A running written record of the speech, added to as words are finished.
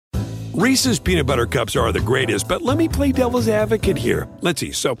Reese's peanut butter cups are the greatest, but let me play devil's advocate here. Let's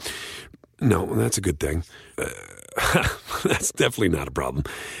see. So, no, that's a good thing. That's definitely not a problem.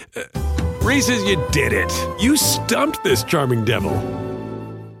 Reese's, you did it. You stumped this charming devil.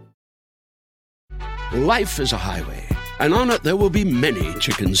 Life is a highway, and on it there will be many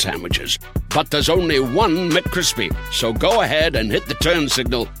chicken sandwiches. But there's only one McCrispy. So go ahead and hit the turn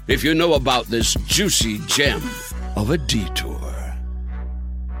signal if you know about this juicy gem of a detour.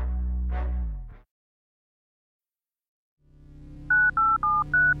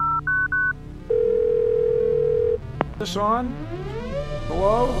 This on?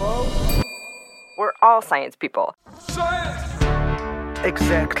 Hello? We're all science people. Science!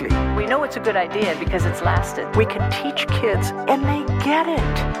 Exactly. We know it's a good idea because it's lasted. We can teach kids, and they get it.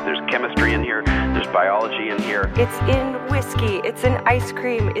 There's chemistry in here. There's biology in here. It's in whiskey. It's in ice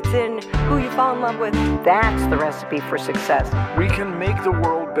cream. It's in who you fall in love with. That's the recipe for success. We can make the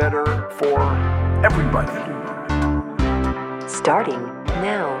world better for everybody. Starting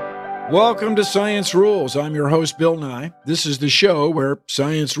now. Welcome to Science Rules. I'm your host, Bill Nye. This is the show where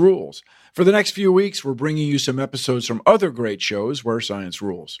science rules. For the next few weeks, we're bringing you some episodes from other great shows where science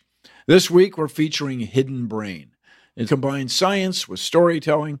rules. This week, we're featuring Hidden Brain. It combines science with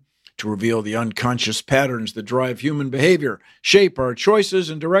storytelling to reveal the unconscious patterns that drive human behavior, shape our choices,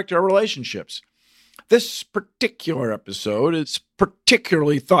 and direct our relationships. This particular episode is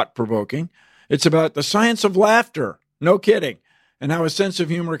particularly thought-provoking. It's about the science of laughter, no kidding, and how a sense of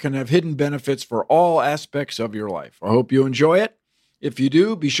humor can have hidden benefits for all aspects of your life. I hope you enjoy it. If you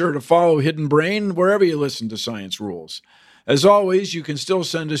do, be sure to follow Hidden Brain wherever you listen to Science Rules. As always, you can still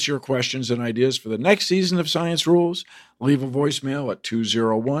send us your questions and ideas for the next season of Science Rules. Leave a voicemail at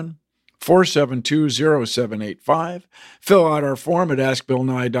 201-472-0785. Fill out our form at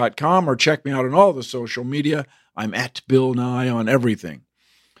askbillnye.com or check me out on all the social media. I'm at Bill Nye on everything.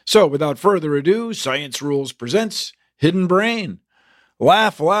 So, without further ado, Science Rules presents Hidden Brain.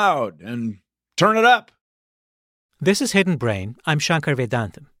 Laugh loud and turn it up. This is Hidden Brain. I'm Shankar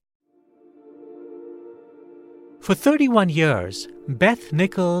Vedantam. For 31 years, Beth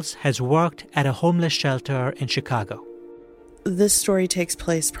Nichols has worked at a homeless shelter in Chicago. This story takes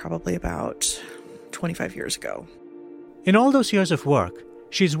place probably about 25 years ago. In all those years of work,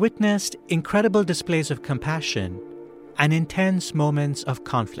 she's witnessed incredible displays of compassion and intense moments of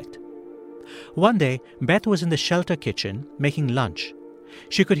conflict. One day, Beth was in the shelter kitchen making lunch.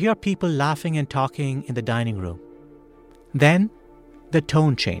 She could hear people laughing and talking in the dining room. Then, the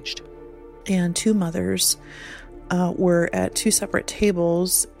tone changed. And two mothers were at two separate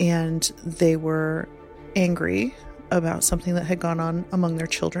tables, and they were angry about something that had gone on among their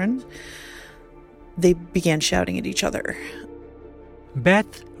children. They began shouting at each other.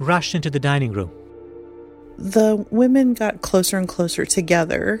 Beth rushed into the dining room. The women got closer and closer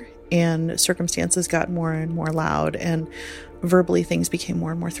together, and circumstances got more and more loud, and verbally things became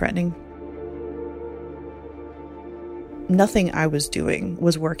more and more threatening. Nothing I was doing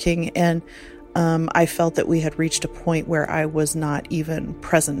was working, and I felt that we had reached a point where I was not even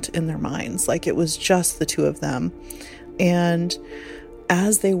present in their minds. Like it was just the two of them. And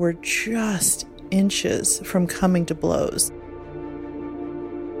as they were just inches from coming to blows,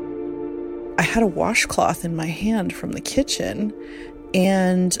 I had a washcloth in my hand from the kitchen,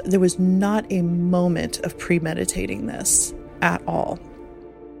 and there was not a moment of premeditating this at all.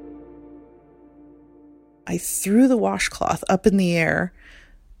 I threw the washcloth up in the air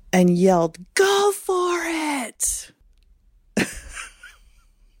and yelled, "Go for it!"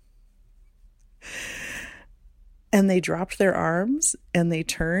 And they dropped their arms and they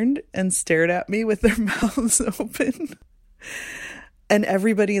turned and stared at me with their mouths open. And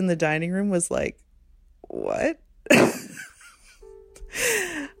everybody in the dining room was like, "What?"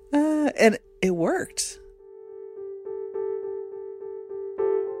 And it worked.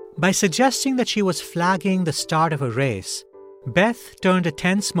 By suggesting that she was flagging the start of a race, Beth turned a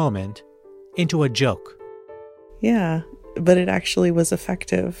tense moment into a joke. Yeah, but it actually was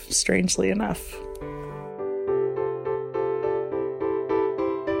effective, strangely enough.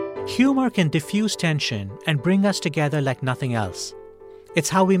 Humor can diffuse tension and bring us together like nothing else. It's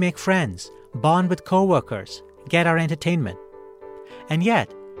how we make friends, bond with coworkers, get our entertainment. And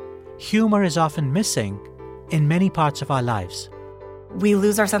yet, humor is often missing in many parts of our lives. We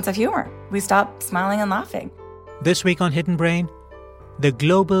lose our sense of humor. We stop smiling and laughing. This week on Hidden Brain, the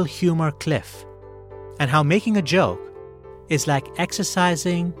global humor cliff, and how making a joke is like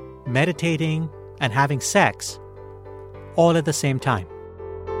exercising, meditating, and having sex all at the same time.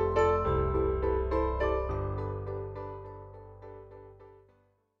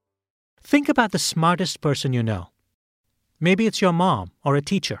 Think about the smartest person you know. Maybe it's your mom or a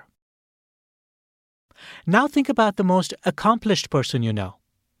teacher. Now think about the most accomplished person you know.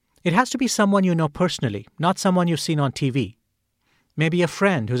 It has to be someone you know personally, not someone you've seen on TV. Maybe a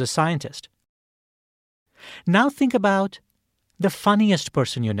friend who's a scientist. Now think about the funniest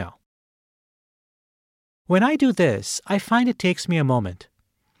person you know. When I do this, I find it takes me a moment.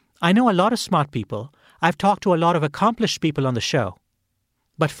 I know a lot of smart people. I've talked to a lot of accomplished people on the show.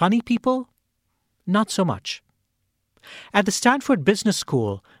 But funny people? Not so much. At the Stanford Business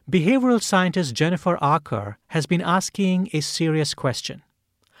School, behavioral scientist Jennifer Aaker has been asking a serious question.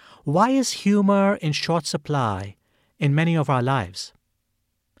 Why is humor in short supply in many of our lives?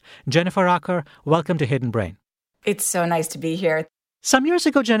 Jennifer Aaker, welcome to Hidden Brain. It's so nice to be here. Some years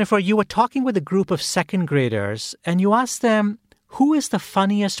ago, Jennifer, you were talking with a group of second graders and you asked them, who is the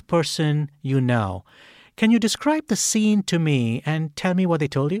funniest person you know? Can you describe the scene to me and tell me what they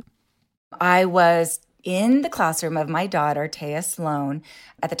told you? I was in the classroom of my daughter, Taya Sloan.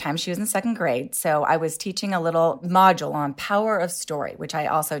 At the time, she was in second grade. So I was teaching a little module on power of story, which I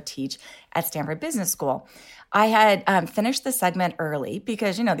also teach at Stanford Business School. I had finished the segment early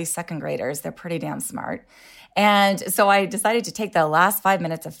because, these second graders, they're pretty damn smart. And so I decided to take the last 5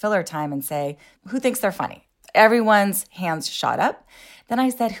 minutes of filler time and say, who thinks they're funny? Everyone's hands shot up. Then I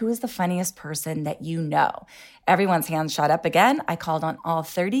said, who is the funniest person that you know? Everyone's hands shot up again. I called on all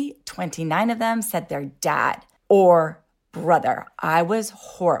 30. 29 of them said their dad or brother. I was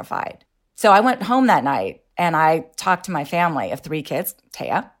horrified. So I went home that night and I talked to my family of 3 kids,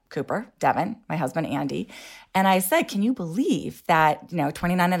 Taya, Cooper, Devin, my husband, Andy. And I said, can you believe that,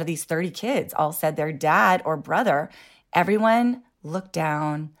 29 out of these 30 kids all said their dad or brother? Everyone looked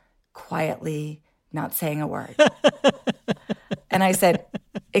down quietly, not saying a word. And I said,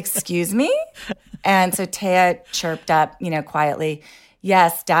 excuse me? And so Taya chirped up, quietly,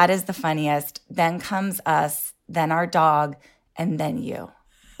 yes, dad is the funniest. Then comes us, then our dog, and then you.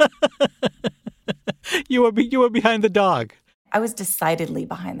 You were behind the dog. I was decidedly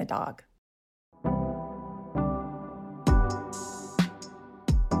behind the dog.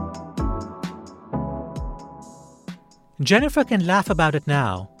 Jennifer can laugh about it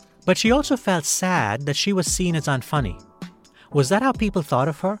now, but she also felt sad that she was seen as unfunny. Was that how people thought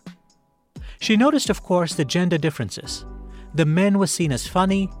of her? She noticed, of course, the gender differences. The men were seen as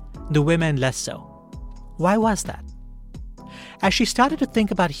funny, the women less so. Why was that? As she started to think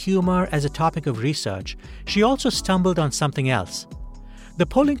about humor as a topic of research, she also stumbled on something else. The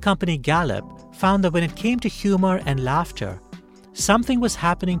polling company Gallup found that when it came to humor and laughter, something was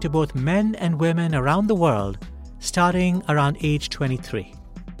happening to both men and women around the world starting around age 23.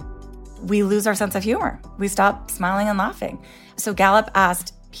 We lose our sense of humor. We stop smiling and laughing. So Gallup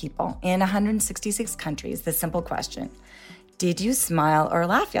asked people in 166 countries the simple question, did you smile or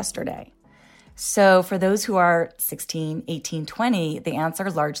laugh yesterday? So for those who are 16, 18, 20, the answer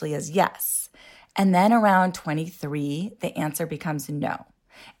largely is yes. And then around 23, the answer becomes no.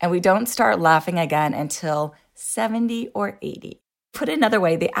 And we don't start laughing again until 70 or 80. Put another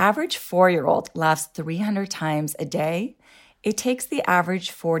way, the average 4-year-old laughs 300 times a day. It takes the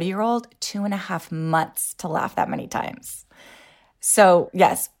average 40-year-old 2.5 months to laugh that many times. So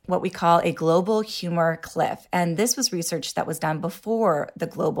yes, what we call a global humor cliff. And this was research that was done before the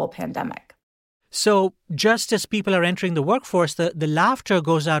global pandemic. So just as people are entering the workforce, the laughter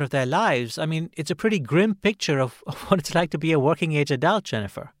goes out of their lives. I mean, it's a pretty grim picture of what it's like to be a working age adult,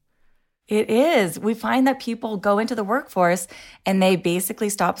 Jennifer. It is. We find that people go into the workforce and they basically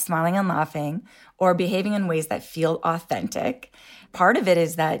stop smiling and laughing or behaving in ways that feel authentic. Part of it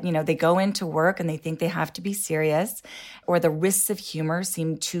is that, they go into work and they think they have to be serious, or the risks of humor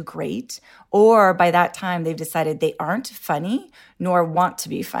seem too great, or by that time they've decided they aren't funny nor want to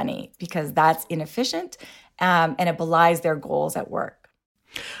be funny because that's inefficient and it belies their goals at work.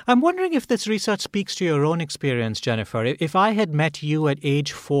 I'm wondering if this research speaks to your own experience, Jennifer. If I had met you at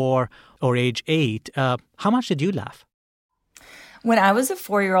age 4 or age 8, how much did you laugh? When I was a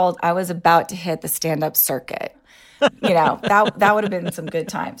 4-year-old, I was about to hit the stand-up circuit. That would have been some good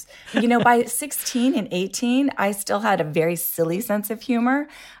times. By 16 and 18, I still had a very silly sense of humor.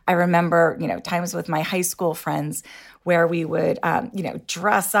 I remember, times with my high school friends where we would,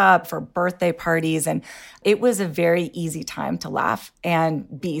 dress up for birthday parties. And it was a very easy time to laugh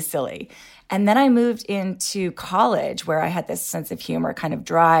and be silly. And then I moved into college where I had this sense of humor, kind of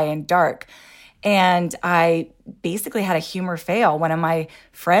dry and dark. And I basically had a humor fail. One of my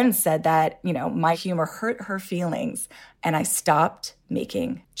friends said that, my humor hurt her feelings, and I stopped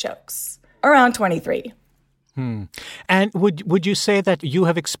making jokes around 23. And would you say that you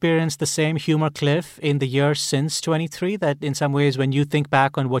have experienced the same humor cliff in the years since 23, that in some ways when you think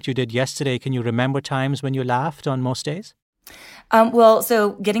back on what you did yesterday, can you remember times when you laughed on most days?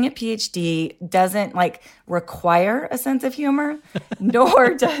 So getting a PhD doesn't require a sense of humor,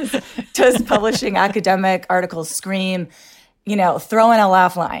 nor does publishing academic articles scream, throw in a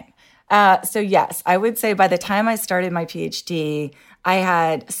laugh line. So yes, I would say by the time I started my PhD, I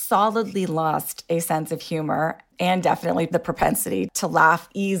had solidly lost a sense of humor and definitely the propensity to laugh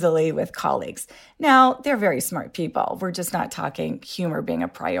easily with colleagues. Now, they're very smart people. We're just not talking humor being a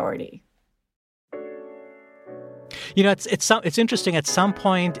priority. It's interesting. At some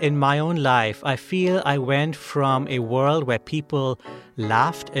point in my own life, I feel I went from a world where people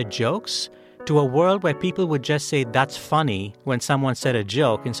laughed at jokes to a world where people would just say, "That's funny," when someone said a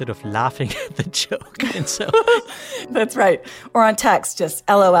joke instead of laughing at the joke. And so that's right. Or on text, just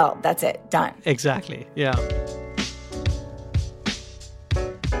LOL. That's it. Done. Exactly. Yeah.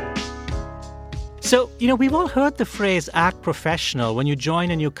 So, we've all heard the phrase act professional. When you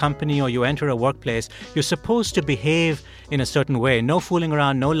join a new company or you enter a workplace, you're supposed to behave in a certain way. No fooling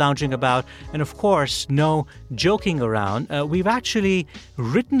around, no lounging about, and of course, no joking around. We've actually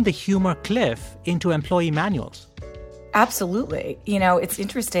written the humor cliff into employee manuals. Absolutely. It's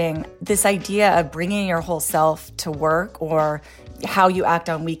interesting. This idea of bringing your whole self to work or how you act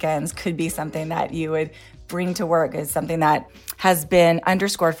on weekends could be something that you would bring to work is something that has been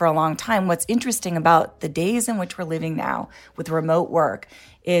underscored for a long time. What's interesting about the days in which we're living now with remote work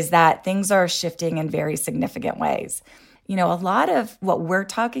is that things are shifting in very significant ways. A lot of what we're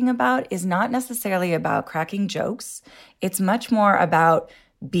talking about is not necessarily about cracking jokes. It's much more about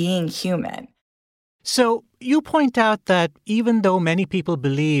being human. So you point out that even though many people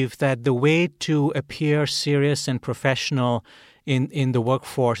believe that the way to appear serious and professional in the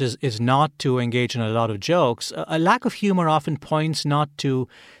workforce is not to engage in a lot of jokes, a lack of humor often points not to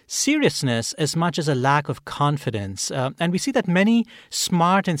seriousness as much as a lack of confidence. And we see that many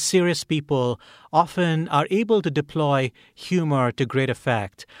smart and serious people often are able to deploy humor to great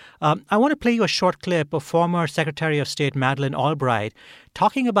effect. I want to play you a short clip of former Secretary of State Madeleine Albright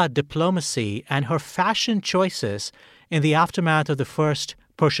talking about diplomacy and her fashion choices in the aftermath of the first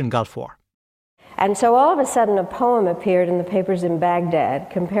Persian Gulf War. And so all of a sudden a poem appeared in the papers in Baghdad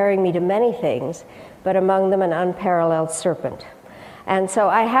comparing me to many things, but among them an unparalleled serpent. And so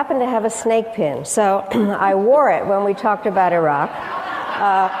I happened to have a snake pin, so I wore it when we talked about Iraq.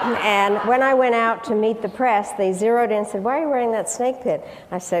 And when I went out to meet the press, they zeroed in and said, "Why are you wearing that snake pin?"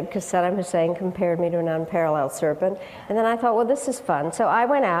 I said, "Because Saddam Hussein compared me to an unparalleled serpent." And then I thought, well, this is fun. So I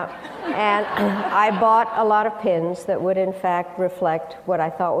went out and I bought a lot of pins that would, in fact, reflect what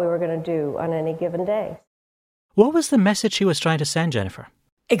I thought we were going to do on any given day. What was the message she was trying to send, Jennifer?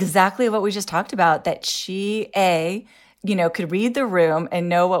 Exactly what we just talked about, that she, could read the room and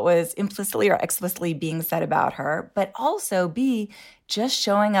know what was implicitly or explicitly being said about her, but also B, just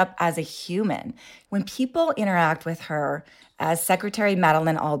showing up as a human. When people interact with her as Secretary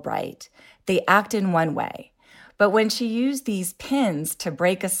Madeleine Albright, they act in one way. But when she used these pins to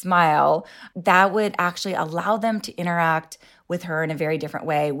break a smile, that would actually allow them to interact with her in a very different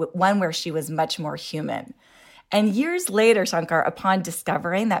way, one where she was much more human. And years later, Shankar, upon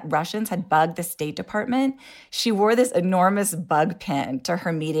discovering that Russians had bugged the State Department, she wore this enormous bug pin to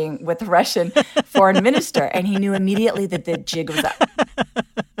her meeting with the Russian foreign minister, and he knew immediately that the jig was up.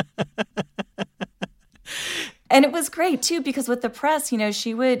 And it was great, too, because with the press,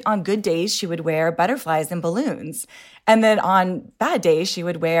 she would, on good days, she would wear butterflies and balloons. And then on bad days, she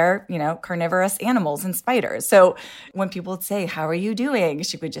would wear, carnivorous animals and spiders. So when people would say, "How are you doing?"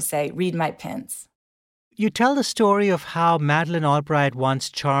 she would just say, "Read my pins." You tell the story of how Madeleine Albright once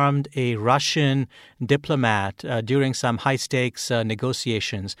charmed a Russian diplomat during some high-stakes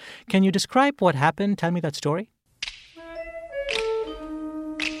negotiations. Can you describe what happened? Tell me that story.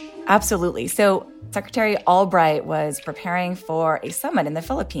 Absolutely. So Secretary Albright was preparing for a summit in the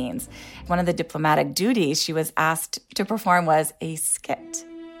Philippines. One of the diplomatic duties she was asked to perform was a skit.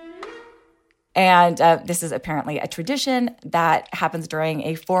 And this is apparently a tradition that happens during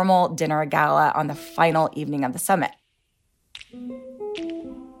a formal dinner gala on the final evening of the summit. The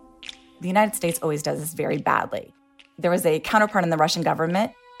United States always does this very badly. There was a counterpart in the Russian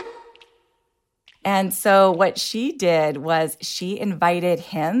government. And so what she did was she invited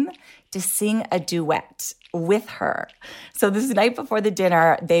him to sing a duet with her. So this night before the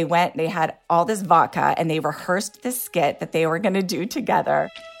dinner, they had all this vodka, and they rehearsed this skit that they were going to do together.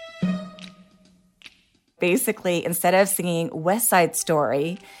 Basically, instead of singing West Side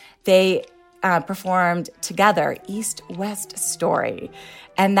Story, they performed together East-West Story.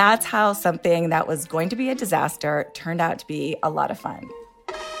 And that's how something that was going to be a disaster turned out to be a lot of fun.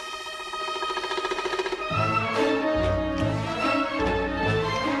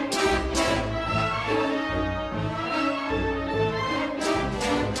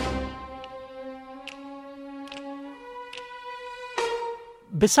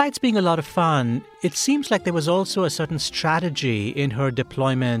 Besides being a lot of fun, it seems like there was also a certain strategy in her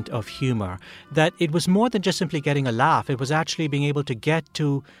deployment of humor, that it was more than just simply getting a laugh. It was actually being able to get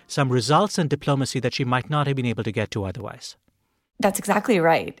to some results in diplomacy that she might not have been able to get to otherwise. That's exactly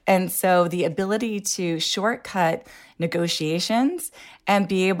right. And so the ability to shortcut negotiations and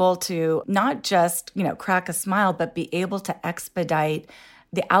be able to not just, crack a smile, but be able to expedite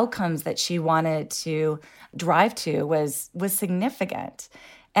the outcomes that she wanted to drive to was significant.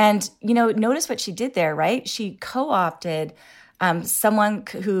 And, notice what she did there, right? She co-opted someone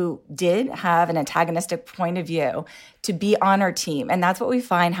who did have an antagonistic point of view to be on her team. And that's what we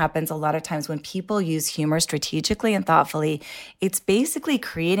find happens a lot of times when people use humor strategically and thoughtfully. It's basically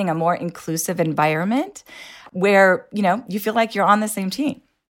creating a more inclusive environment where, you feel like you're on the same team.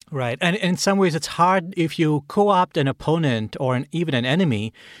 Right. And in some ways, it's hard if you co-opt an opponent or even an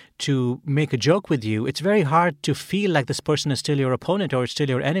enemy to make a joke with you. It's very hard to feel like this person is still your opponent or still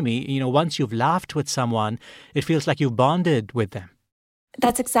your enemy. Once you've laughed with someone, it feels like you've bonded with them.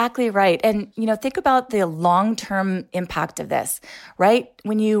 That's exactly right. And, think about the long-term impact of this, right?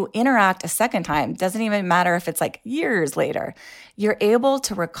 When you interact a second time, doesn't even matter if it's like years later, you're able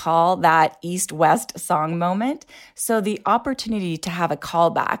to recall that East-West song moment. So the opportunity to have a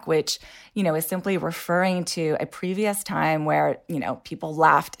callback, which, is simply referring to a previous time where, people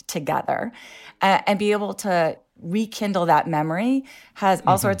laughed together and be able to rekindle that memory has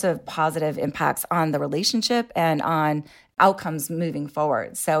all sorts of positive impacts on the relationship and on outcomes moving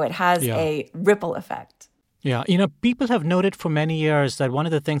forward. So it has a ripple effect. Yeah. People have noted for many years that one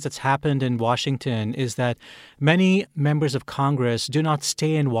of the things that's happened in Washington is that many members of Congress do not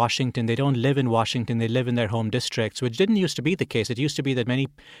stay in Washington. They don't live in Washington. They live in their home districts, which didn't used to be the case. It used to be that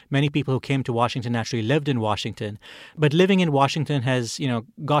many people who came to Washington actually lived in Washington. But living in Washington has,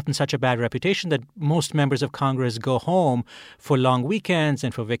 gotten such a bad reputation that most members of Congress go home for long weekends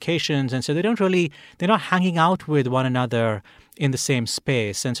and for vacations. And so they're not hanging out with one another in the same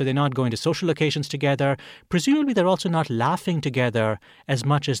space. And so they're not going to social occasions together. Presumably, they're also not laughing together as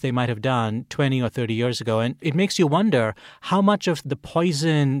much as they might have done 20 or 30 years ago. And it makes you wonder how much of the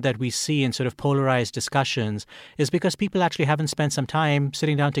poison that we see in sort of polarized discussions is because people actually haven't spent some time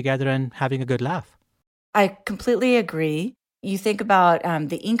sitting down together and having a good laugh. I completely agree. You think about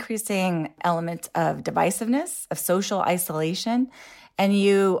the increasing element of divisiveness, of social isolation, and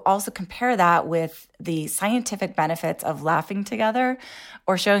you also compare that with the scientific benefits of laughing together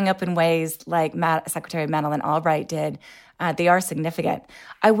or showing up in ways like Secretary Madeleine Albright did. They are significant.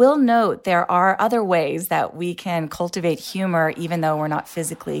 I will note there are other ways that we can cultivate humor even though we're not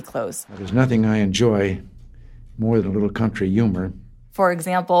physically close. There's nothing I enjoy more than a little country humor. For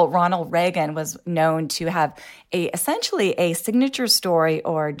example, Ronald Reagan was known to have essentially a signature story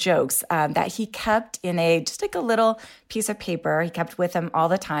or jokes that he kept in just like a little piece of paper. He kept with him all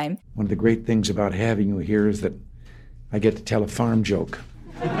the time. One of the great things about having you here is that I get to tell a farm joke.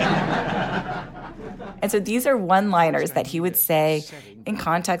 And so these are one-liners that he would say in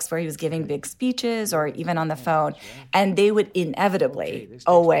contexts where he was giving big speeches or even on the phone. And they would inevitably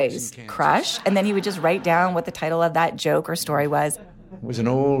always crush. And then he would just write down what the title of that joke or story was. There was an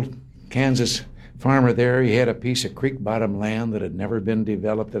old Kansas farmer there. He had a piece of creek bottom land that had never been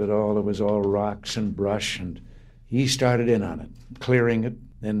developed at all. It was all rocks and brush. And he started in on it, clearing it,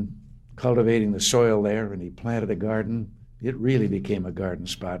 then cultivating the soil there. And he planted a garden. It really became a garden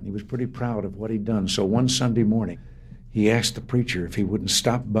spot, and he was pretty proud of what he'd done. So one Sunday morning, he asked the preacher if he wouldn't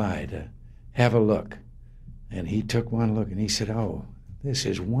stop by to have a look. And he took one look, and he said, "Oh, this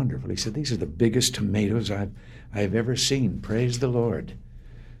is wonderful." He said, "These are the biggest tomatoes I've ever seen. Praise the Lord.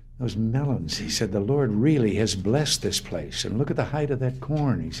 Those melons," he said, "the Lord really has blessed this place. And look at the height of that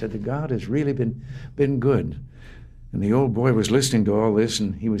corn." He said, "The God has really been good." And the old boy was listening to all this,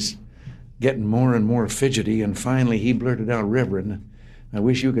 and he was getting more and more fidgety, and finally he blurted out, "Reverend, I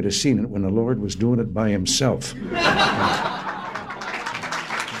wish you could have seen it when the Lord was doing it by himself."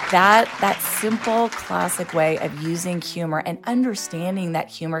 That simple, classic way of using humor and understanding that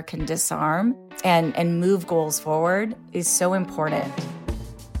humor can disarm and move goals forward is so important.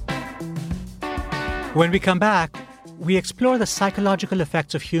 When we come back, we explore the psychological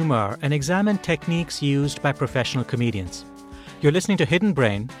effects of humor and examine techniques used by professional comedians. You're listening to Hidden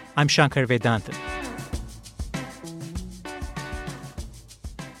Brain. I'm Shankar Vedantam.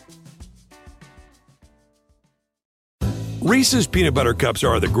 Reese's peanut butter cups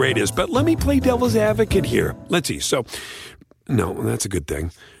are the greatest, but let me play devil's advocate here. Let's see. So, no, that's a good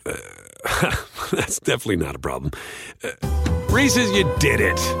thing. That's definitely not a problem. Reese's, you did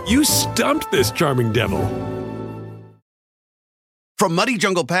it. You stumped this charming devil. From muddy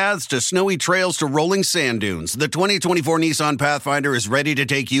jungle paths to snowy trails to rolling sand dunes, the 2024 Nissan Pathfinder is ready to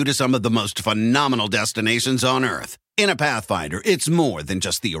take you to some of the most phenomenal destinations on Earth. In a Pathfinder, it's more than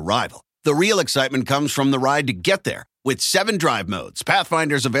just the arrival. The real excitement comes from the ride to get there. With 7 drive modes,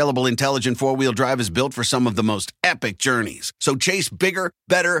 Pathfinder's available intelligent 4-wheel drive is built for some of the most epic journeys. So chase bigger,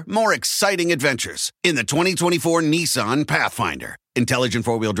 better, more exciting adventures in the 2024 Nissan Pathfinder. Intelligent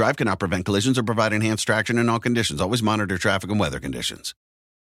 4-wheel drive cannot prevent collisions or provide enhanced traction in all conditions. Always monitor traffic and weather conditions.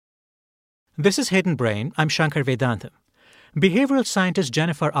 This is Hidden Brain. I'm Shankar Vedantam. Behavioral scientist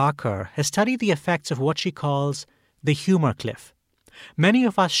Jennifer Aaker has studied the effects of what she calls the humor cliff. Many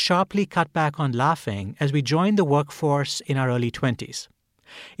of us sharply cut back on laughing as we join the workforce in our early 20s.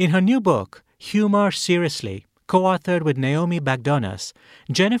 In her new book, Humor Seriously, co-authored with Naomi Bagdonas,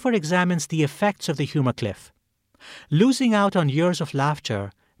 Jennifer examines the effects of the humor cliff. Losing out on years of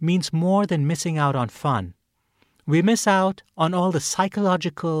laughter means more than missing out on fun. We miss out on all the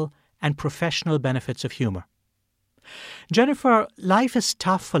psychological and professional benefits of humor. Jennifer, life is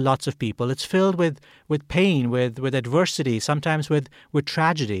tough for lots of people. It's filled with pain, with adversity, sometimes with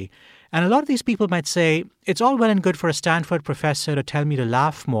tragedy. And a lot of these people might say, it's all well and good for a Stanford professor to tell me to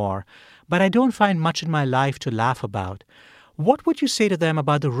laugh more, but I don't find much in my life to laugh about. What would you say to them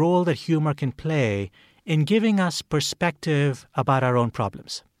about the role that humor can play in giving us perspective about our own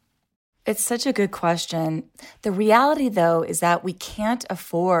problems? It's such a good question. The reality, though, is that we can't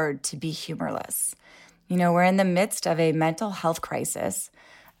afford to be humorless. You know, we're in the midst of a mental health crisis.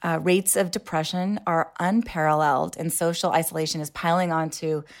 Rates of depression are unparalleled, and social isolation is piling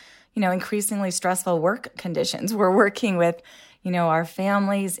onto, increasingly stressful work conditions. We're working with, our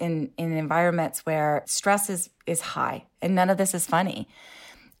families in environments where stress is high, and none of this is funny.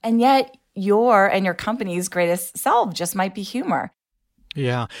 And yet, your and your company's greatest self just might be humor.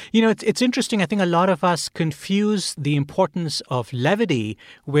 Yeah. It's interesting. I think a lot of us confuse the importance of levity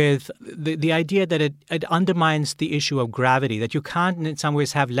with the idea that it undermines the issue of gravity, that you can't in some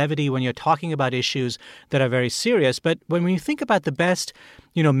ways have levity when you're talking about issues that are very serious. But when you think about the best,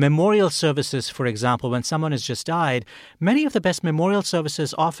 memorial services, for example, when someone has just died, many of the best memorial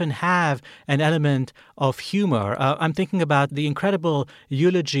services often have an element of humor. I'm thinking about the incredible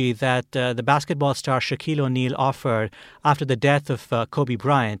eulogy that the basketball star Shaquille O'Neal offered after the death of Kobe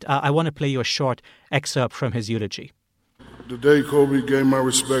Bryant. I want to play you a short excerpt from his eulogy. The day Kobe gained my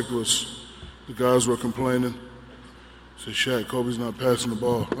respect was the guys were complaining. Said, Shaq, Kobe's not passing the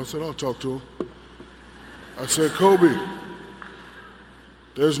ball. I said, I'll talk to him. I said, Kobe,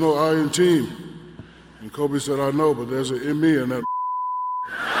 there's no I in team. And Kobe said, I know, but there's an in me in that.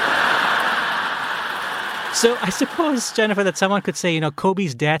 So I suppose, Jennifer, that someone could say,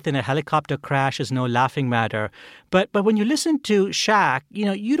 Kobe's death in a helicopter crash is no laughing matter. But when you listen to Shaq,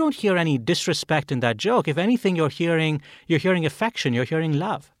 you don't hear any disrespect in that joke. If anything, you're hearing affection, you're hearing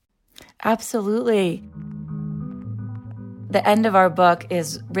love. Absolutely. The end of our book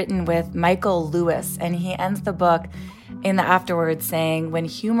is written with Michael Lewis, and he ends the book in the afterwards saying, when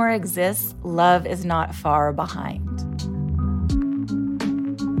humor exists, love is not far behind.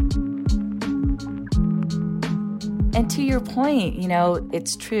 And to your point,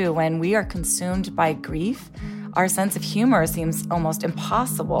 it's true. When we are consumed by grief, our sense of humor seems almost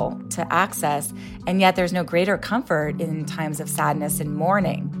impossible to access, and yet there's no greater comfort in times of sadness and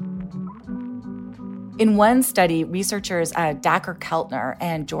mourning. In one study, researchers Dacher Keltner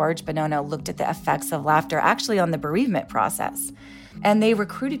and George Bonono looked at the effects of laughter actually on the bereavement process. And they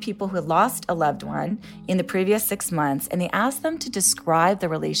recruited people who had lost a loved one in the previous 6 months, and they asked them to describe the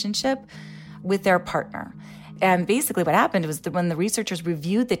relationship with their partner. And basically what happened was that when the researchers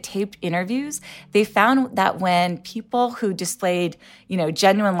reviewed the taped interviews, they found that when people who displayed,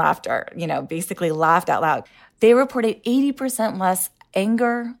 genuine laughter, basically laughed out loud, they reported 80% less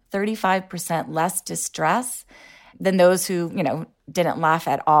anger, 35% less distress than those who, didn't laugh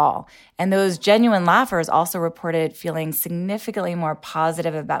at all. And those genuine laughers also reported feeling significantly more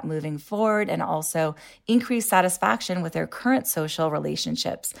positive about moving forward and also increased satisfaction with their current social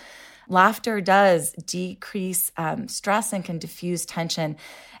relationships. Laughter does decrease stress and can diffuse tension.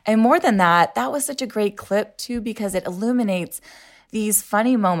 And more than that, that was such a great clip, too, because it illuminates these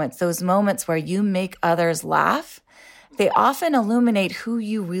funny moments, those moments where you make others laugh. They often illuminate who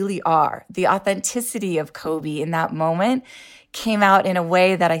you really are. The authenticity of Kobe in that moment came out in a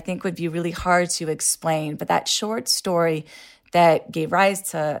way that I think would be really hard to explain. But that short story that gave rise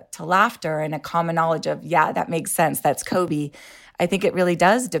to laughter and a common knowledge of, yeah, that makes sense, that's Kobe, I think it really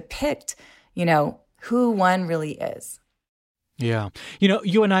does depict, who one really is. Yeah. You know,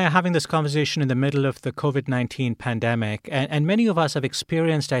 you and I are having this conversation in the middle of the COVID-19 pandemic, and many of us have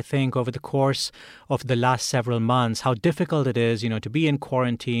experienced, I think, over the course of the last several months, how difficult it is, to be in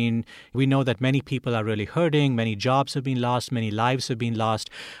quarantine. We know that many people are really hurting, many jobs have been lost, many lives have been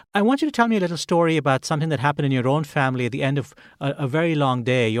lost. I want you to tell me a little story about something that happened in your own family at the end of a very long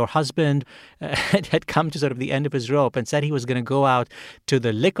day. Your husband had come to sort of the end of his rope and said he was going to go out to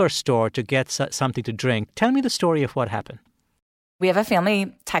the liquor store to get something to drink. Tell me the story of what happened. We have a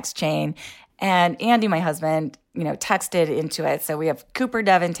family text chain, and Andy, my husband, texted into it. So we have Cooper,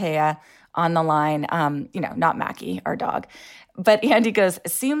 Dev, and Taya on the line, not Mackie, our dog. But Andy goes,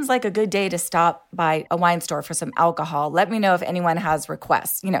 seems like a good day to stop by a wine store for some alcohol. Let me know if anyone has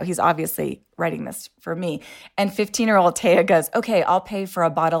requests. He's obviously writing this for me. And 15-year-old Taya goes, okay, I'll pay for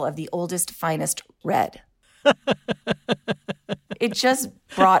a bottle of the oldest, finest red. It just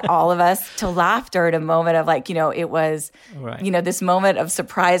brought all of us to laughter at a moment of it was, right. This moment of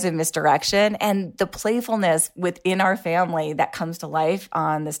surprise and misdirection, and the playfulness within our family that comes to life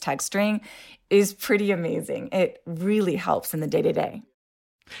on this text string is pretty amazing. It really helps in the day-to-day.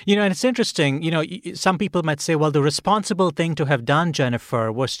 And it's interesting, some people might say, well, the responsible thing to have done,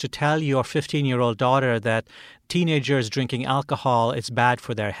 Jennifer, was to tell your 15-year-old daughter that teenagers drinking alcohol is bad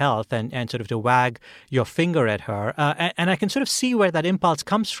for their health and sort of to wag your finger at her. And I can sort of see where that impulse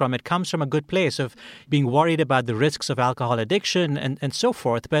comes from. It comes from a good place of being worried about the risks of alcohol addiction and so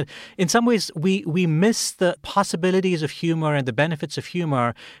forth. But in some ways, we miss the possibilities of humor and the benefits of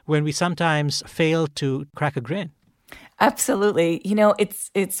humor when we sometimes fail to crack a grin. Absolutely.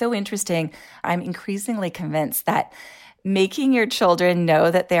 It's so interesting. I'm increasingly convinced that making your children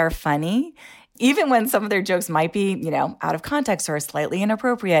know that they are funny, even when some of their jokes might be, out of context or slightly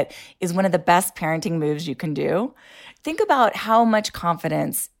inappropriate, is one of the best parenting moves you can do. Think about how much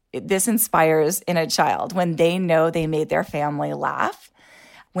confidence this inspires in a child when they know they made their family laugh.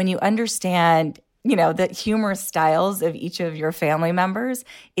 When you understand the humor styles of each of your family members,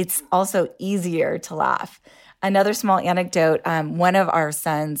 it's also easier to laugh. Another small anecdote, one of our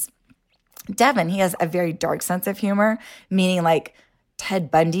sons, Devin, he has a very dark sense of humor, meaning like Ted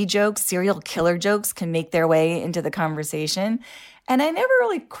Bundy jokes, serial killer jokes can make their way into the conversation. And I never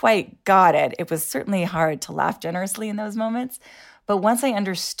really quite got it. It was certainly hard to laugh generously in those moments. But once I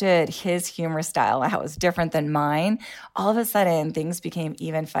understood his humor style and how it was different than mine, all of a sudden things became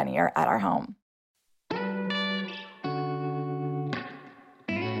even funnier at our home.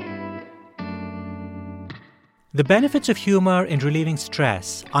 The benefits of humor in relieving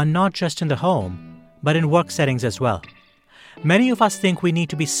stress are not just in the home, but in work settings as well. Many of us think we need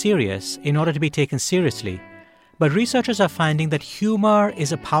to be serious in order to be taken seriously, but researchers are finding that humor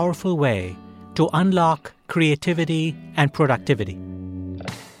is a powerful way to unlock creativity and productivity.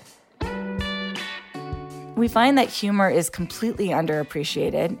 We find that humor is completely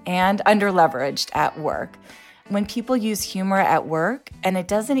underappreciated and underleveraged at work. When people use humor at work, and it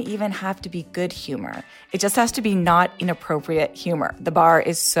doesn't even have to be good humor, it just has to be not inappropriate humor. The bar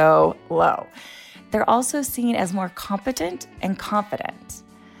is so low. They're also seen as more competent and confident.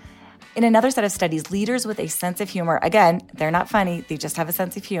 In another set of studies, leaders with a sense of humor, again, they're not funny, they just have a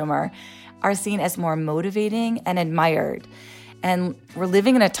sense of humor, are seen as more motivating and admired. And we're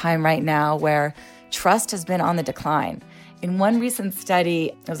living in a time right now where trust has been on the decline. In one recent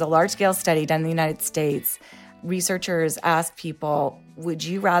study, it was a large-scale study done in the United States, researchers asked people, would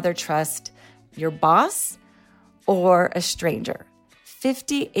you rather trust your boss or a stranger?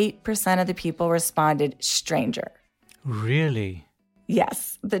 58% of the people responded stranger. Really?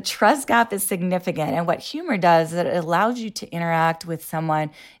 Yes. The trust gap is significant. And what humor does is it allows you to interact with someone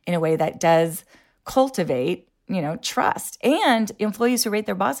in a way that does cultivate, trust. And employees who rate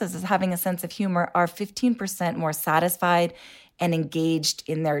their bosses as having a sense of humor are 15% more satisfied and engaged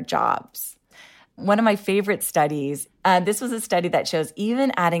in their jobs. One of my favorite studies, this was a study that shows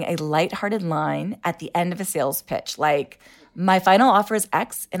even adding a lighthearted line at the end of a sales pitch, like, my final offer is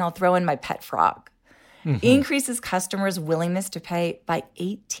X and I'll throw in my pet frog, increases customers' willingness to pay by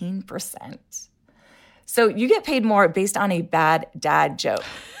 18%. So you get paid more based on a bad dad joke.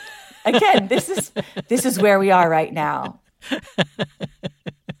 Again, this is where we are right now.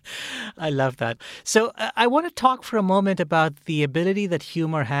 I love that. So I want to talk for a moment about the ability that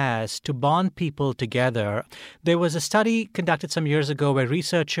humor has to bond people together. There was a study conducted some years ago where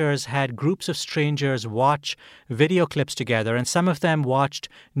researchers had groups of strangers watch video clips together, and some of them watched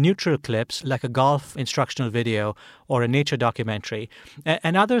neutral clips like a golf instructional video or a nature documentary,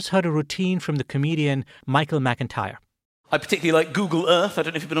 and others heard a routine from the comedian Michael McIntyre. I particularly like Google Earth. I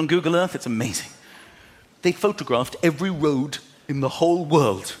don't know if you've been on Google Earth. It's amazing. They photographed every road in the whole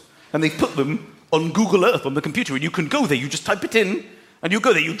world, and they put them on Google Earth on the computer, and you can go there. You just type it in, and you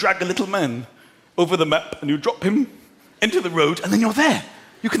go there. You drag a little man over the map, and you drop him into the road, and then you're there.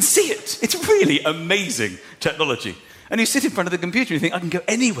 You can see it. It's really amazing technology. And you sit in front of the computer and you think, I can go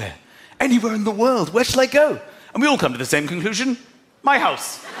anywhere in the world. Where shall I go? And we all come to the same conclusion: my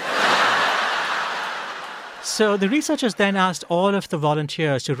house. So the researchers then asked all of the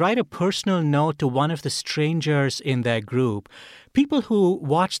volunteers to write a personal note to one of the strangers in their group. People who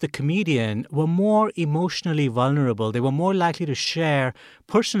watched the comedian were more emotionally vulnerable. They were more likely to share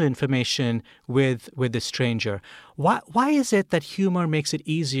personal information with the stranger. Why is it that humor makes it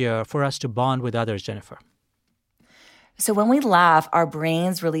easier for us to bond with others, Jennifer? So when we laugh, our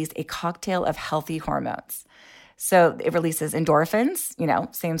brains release a cocktail of healthy hormones. So it releases endorphins,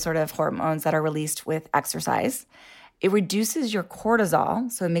 same sort of hormones that are released with exercise. It reduces your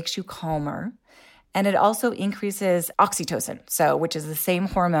cortisol, so it makes you calmer. And it also increases oxytocin, which is the same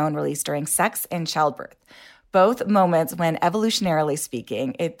hormone released during sex and childbirth. Both moments when, evolutionarily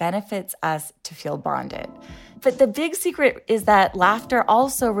speaking, it benefits us to feel bonded. But the big secret is that laughter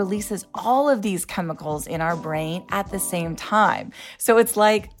also releases all of these chemicals in our brain at the same time. So it's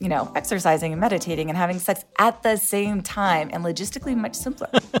like, exercising and meditating and having sex at the same time, and logistically much simpler.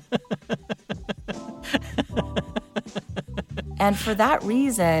 And for that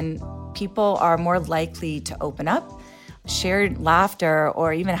reason, people are more likely to open up. Shared laughter,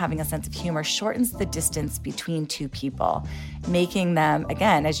 or even having a sense of humor, shortens the distance between two people, making them,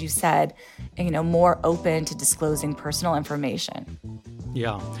 again, as you said, more open to disclosing personal information.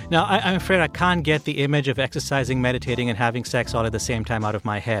 Yeah. Now, I'm afraid I can't get the image of exercising, meditating, and having sex all at the same time out of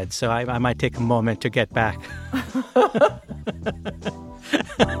my head, so I might take a moment to get back.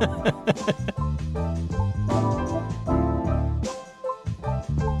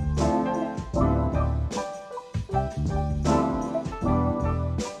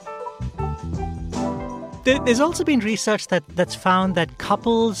 There's also been research that's found that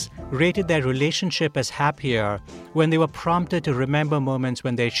couples rated their relationship as happier when they were prompted to remember moments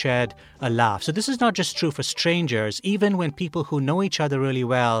when they shared a laugh. So this is not just true for strangers. Even when people who know each other really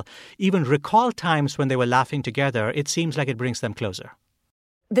well even recall times when they were laughing together, it seems like it brings them closer.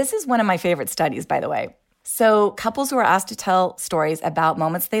 This is one of my favorite studies, by the way. So couples who are asked to tell stories about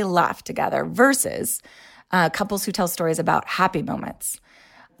moments they laughed together versus couples who tell stories about happy moments.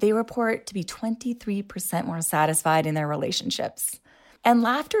 They report to be 23% more satisfied in their relationships. And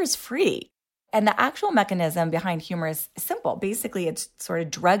laughter is free. And the actual mechanism behind humor is simple. Basically, it's sort of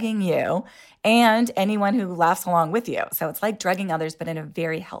drugging you and anyone who laughs along with you. So it's like drugging others, but in a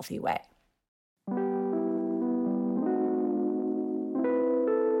very healthy way.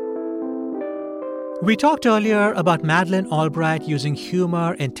 We talked earlier about Madeleine Albright using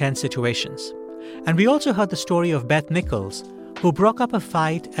humor in tense situations. And we also heard the story of Beth Nichols, who broke up a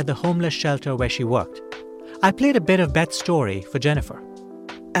fight at the homeless shelter where she worked. I played a bit of Beth's story for Jennifer.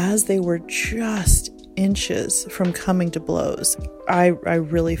 As they were just inches from coming to blows, I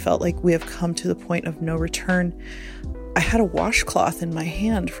really felt like we have come to the point of no return. I had a washcloth in my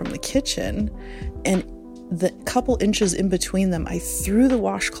hand from the kitchen, and the couple inches in between them, I threw the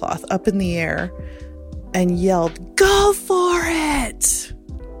washcloth up in the air and yelled, "Go for it!"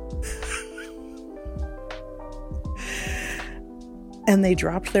 And they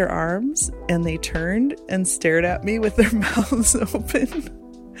dropped their arms and they turned and stared at me with their mouths open.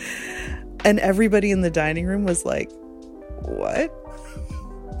 And everybody in the dining room was like, what?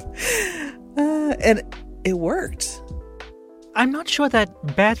 And it worked. I'm not sure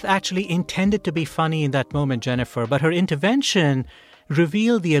that Beth actually intended to be funny in that moment, Jennifer, but her intervention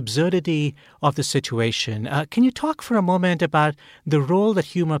revealed the absurdity of the situation. Can you talk for a moment about the role that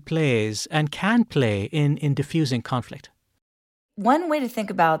humor plays and can play in diffusing conflict? One way to think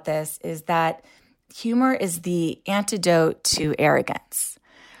about this is that humor is the antidote to arrogance.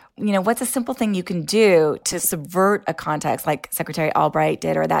 What's a simple thing you can do to subvert a context like Secretary Albright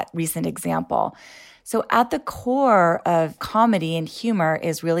did, or that recent example? So at the core of comedy and humor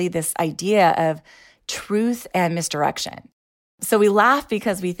is really this idea of truth and misdirection. So we laugh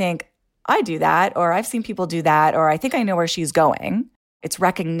because we think, I do that, or I've seen people do that, or I think I know where she's going. It's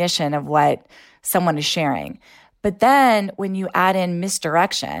recognition of what someone is sharing. But then when you add in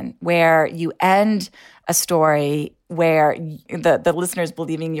misdirection, where you end a story where the listener's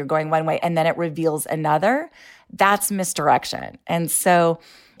believing you're going one way and then it reveals another, that's misdirection. And so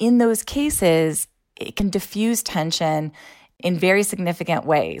in those cases, it can diffuse tension in very significant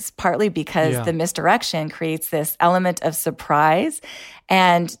ways, partly because the misdirection creates this element of surprise.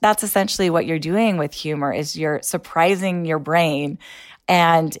 And that's essentially what you're doing with humor, is you're surprising your brain.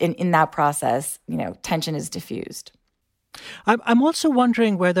 And in that process, tension is diffused. I'm also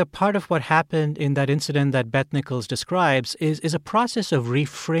wondering whether part of what happened in that incident that Beth Nichols describes is a process of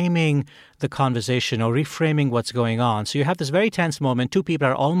reframing the conversation or reframing what's going on. So you have this very tense moment. Two people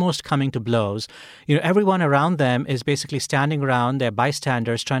are almost coming to blows. Everyone around them is basically standing around. They're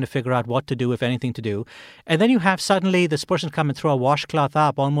bystanders trying to figure out what to do, if anything to do. And then you have suddenly this person come and throw a washcloth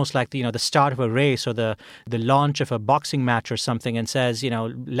up, almost like the start of a race or the launch of a boxing match or something, and says,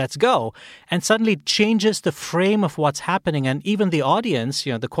 let's go. And suddenly changes the frame of what's happening. And even the audience,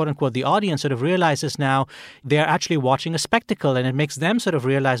 the quote unquote, the audience sort of realizes now they're actually watching a spectacle, and it makes them sort of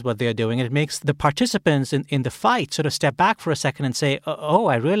realize what they're doing. And it makes the participants in the fight sort of step back for a second and say, oh,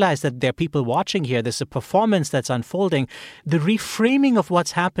 I realize that there are people watching here. There's a performance that's unfolding. The reframing of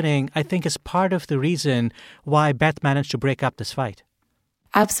what's happening, I think, is part of the reason why Beth managed to break up this fight.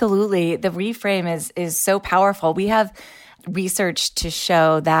 Absolutely. The reframe is so powerful. We have research to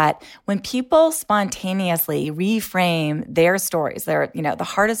show that when people spontaneously reframe their stories, the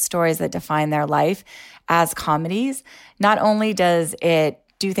hardest stories that define their life as comedies, not only does it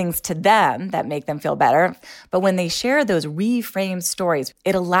do things to them that make them feel better, but when they share those reframed stories,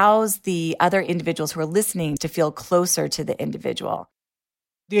 it allows the other individuals who are listening to feel closer to the individual.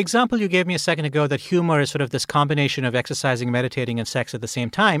 The example you gave me a second ago, that humor is sort of this combination of exercising, meditating, and sex at the same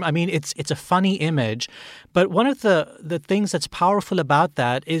time. I mean, it's a funny image, but one of the things that's powerful about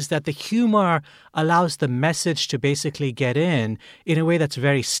that is that the humor allows the message to basically get in a way that's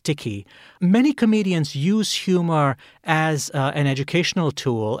very sticky. Many comedians use humor as an educational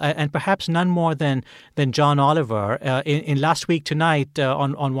tool, and perhaps none more than John Oliver. In Last Week Tonight,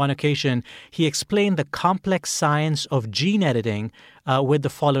 on one occasion, he explained the complex science of gene editing with the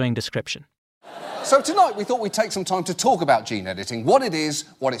following description. So tonight we thought we'd take some time to talk about gene editing, what it is,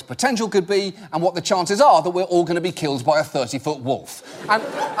 what its potential could be, and what the chances are that we're all going to be killed by a 30-foot wolf.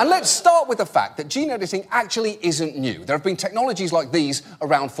 And let's start with the fact that gene editing actually isn't new. There have been technologies like these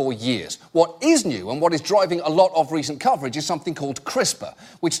around for years. What is new and what is driving a lot of recent coverage is something called CRISPR,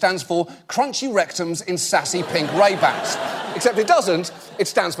 which stands for Crunchy Rectums in Sassy Pink Ray-Bans. Except it doesn't. It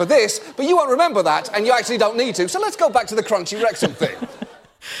stands for this, but you won't remember that, and you actually don't need to. So let's go back to the Crunchy Rectum thing.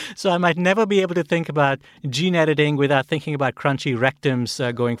 So I might never be able to think about gene editing without thinking about crunchy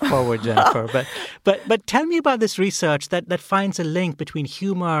rectums going forward, Jennifer. But tell me about this research that finds a link between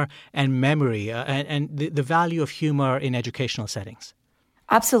humor and memory and the value of humor in educational settings.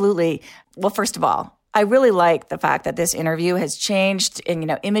 Absolutely. Well, first of all, I really like the fact that this interview has changed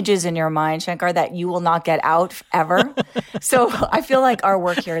images in your mind, Shankar, that you will not get out ever. So I feel like our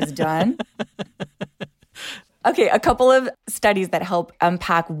work here is done. Okay, a couple of studies that help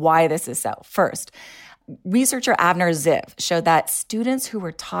unpack why this is so. First, researcher Avner Ziv showed that students who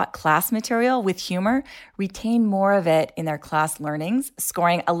were taught class material with humor retain more of it in their class learnings,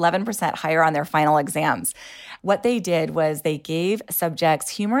 scoring 11% higher on their final exams. What they did was they gave subjects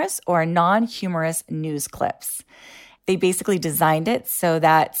humorous or non-humorous news clips. They basically designed it so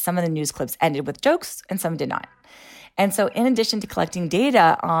that some of the news clips ended with jokes and some did not. And so in addition to collecting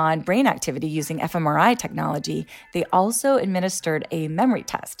data on brain activity using fMRI technology, they also administered a memory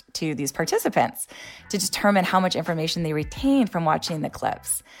test to these participants to determine how much information they retained from watching the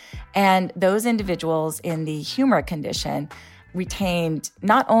clips. And those individuals in the humor condition retained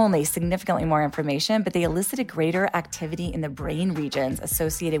not only significantly more information, but they elicited greater activity in the brain regions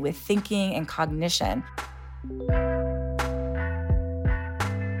associated with thinking and cognition.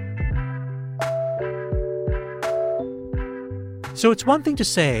 So it's one thing to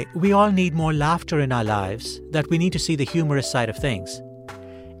say we all need more laughter in our lives, that we need to see the humorous side of things.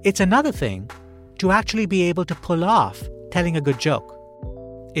 It's another thing to actually be able to pull off telling a good joke.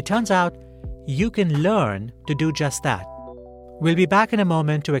 It turns out you can learn to do just that. We'll be back in a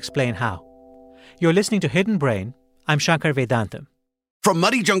moment to explain how. You're listening to Hidden Brain. I'm Shankar Vedantam. From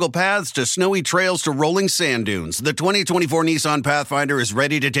muddy jungle paths to snowy trails to rolling sand dunes, the 2024 Nissan Pathfinder is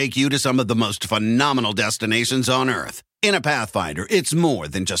ready to take you to some of the most phenomenal destinations on Earth. In a Pathfinder, it's more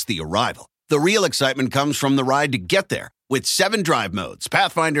than just the arrival. The real excitement comes from the ride to get there. With 7 drive modes,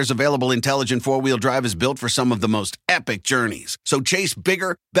 Pathfinder's available intelligent 4-wheel drive is built for some of the most epic journeys. So chase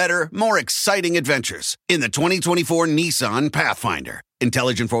bigger, better, more exciting adventures in the 2024 Nissan Pathfinder.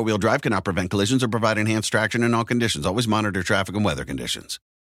 Intelligent 4-wheel drive cannot prevent collisions or provide enhanced traction in all conditions. Always monitor traffic and weather conditions.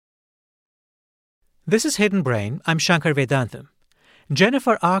 This is Hidden Brain. I'm Shankar Vedantam.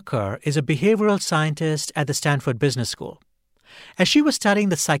 Jennifer Aaker is a behavioral scientist at the Stanford Business School. As she was studying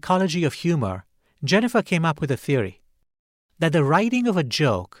the psychology of humor, Jennifer came up with a theory that the writing of a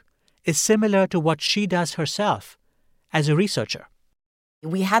joke is similar to what she does herself as a researcher.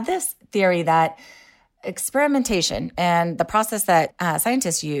 We had this theory that experimentation and the process that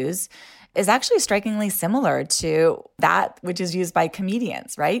scientists use is actually strikingly similar to that which is used by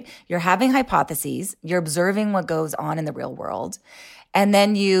comedians, right? You're having hypotheses, you're observing what goes on in the real world, and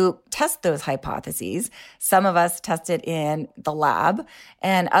then you test those hypotheses. Some of us test it in the lab,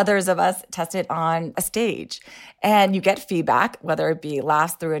 and others of us test it on a stage. And you get feedback, whether it be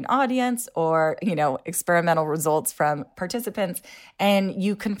laughs through an audience or, experimental results from participants, and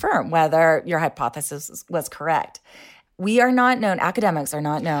you confirm whether your hypothesis was correct. We are not known, academics are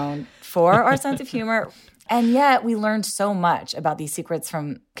not known for our sense of humor. And yet we learned so much about these secrets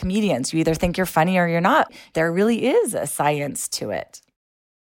from comedians. You either think you're funny or you're not. There really is a science to it.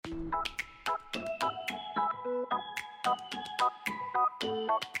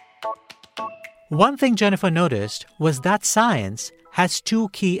 One thing Jennifer noticed was that science has two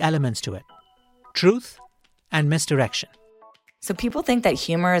key elements to it: truth and misdirection. So people think that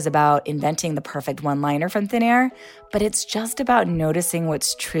humor is about inventing the perfect one-liner from thin air, but it's just about noticing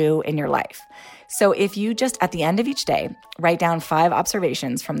what's true in your life. So if you just, at the end of each day, write down 5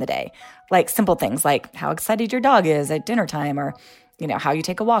 observations from the day, like simple things like how excited your dog is at dinner time, or how you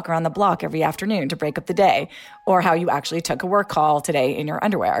take a walk around the block every afternoon to break up the day, or how you actually took a work call today in your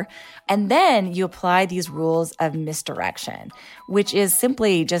underwear. And then you apply these rules of misdirection, which is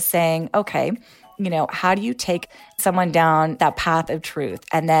simply just saying, okay, how do you take someone down that path of truth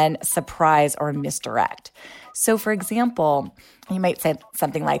and then surprise or misdirect? So, for example, you might say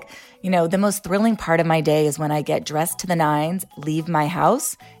something like, the most thrilling part of my day is when I get dressed to the nines, leave my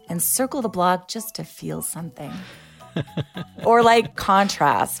house, and circle the block just to feel something. Or like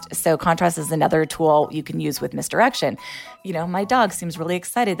contrast. So contrast is another tool you can use with misdirection. My dog seems really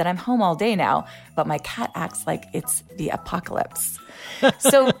excited that I'm home all day now, but my cat acts like it's the apocalypse.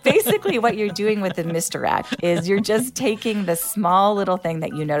 So basically what you're doing with the misdirect is you're just taking the small little thing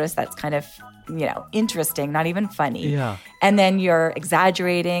that you notice that's kind of, interesting, not even funny. Yeah. And then you're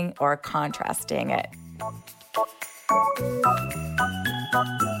exaggerating or contrasting it.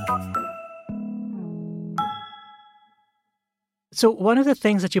 So one of the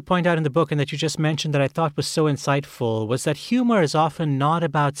things that you point out in the book and that you just mentioned that I thought was so insightful was that humor is often not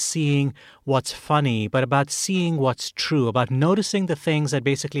about seeing what's funny, but about seeing what's true, about noticing the things that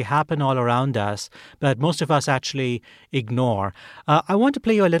basically happen all around us, but most of us actually ignore. I want to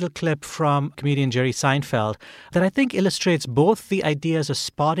play you a little clip from comedian Jerry Seinfeld that I think illustrates both the ideas of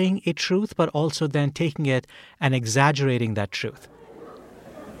spotting a truth, but also then taking it and exaggerating that truth.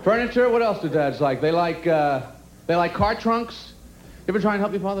 Furniture, what else do dads like? They like car trunks. You ever try and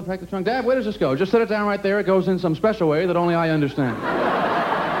help your father pack the trunk? Dad, where does this go? Just set it down right there. It goes in some special way that only I understand.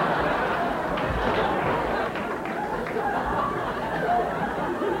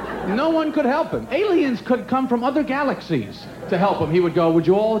 No one could help him. Aliens could come from other galaxies to help him. He would go, would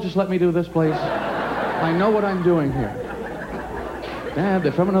you all just let me do this, please? I know what I'm doing here. Dad,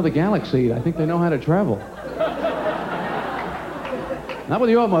 they're from another galaxy. I think they know how to travel. Not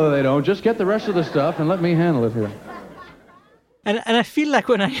with your mother, they don't. Just get the rest of the stuff and let me handle it here. And I feel like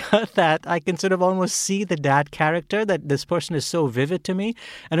when I heard that, I can sort of almost see the dad character, that this person is so vivid to me.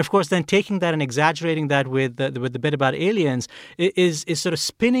 And of course, then taking that and exaggerating that with the bit about aliens is sort of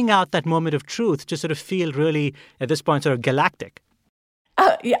spinning out that moment of truth to sort of feel really, at this point, sort of galactic.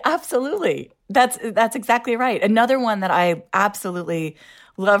 Yeah, absolutely. That's exactly right. Another one that I absolutely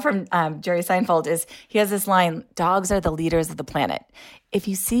love from Jerry Seinfeld is he has this line, dogs are the leaders of the planet. If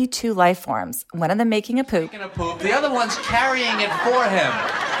you see 2 life forms, one of them making a poop, the other one's carrying it for him.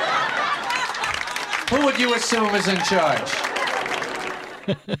 Who would you assume is in charge?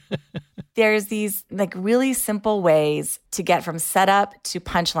 There's these really simple ways to get from setup to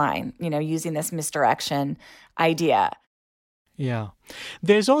punchline, using this misdirection idea. Yeah.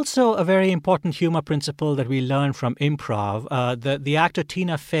 There's also a very important humor principle that we learn from improv. The actor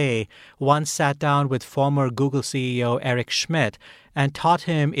Tina Fey once sat down with former Google CEO Eric Schmidt and taught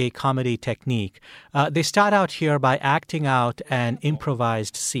him a comedy technique. They start out here by acting out an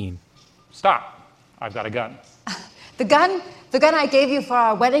improvised scene. Stop. I've got a gun. The gun I gave you for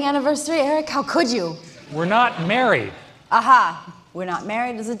our wedding anniversary, Eric? How could you? We're not married. Aha. We're not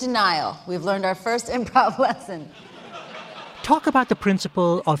married is a denial. We've learned our first improv lesson. Talk about the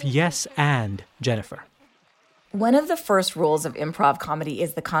principle of yes and, Jennifer. One of the first rules of improv comedy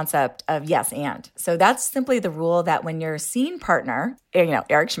is the concept of yes and. So that's simply the rule that when your scene partner,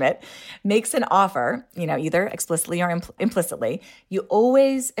 Eric Schmidt, makes an offer, either explicitly or implicitly, you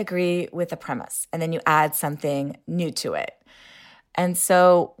always agree with the premise and then you add something new to it. And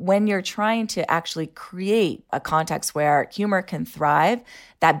so when you're trying to actually create a context where humor can thrive,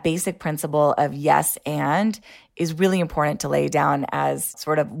 that basic principle of yes and is really important to lay down as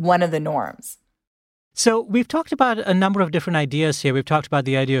sort of one of the norms. So we've talked about a number of different ideas here. We've talked about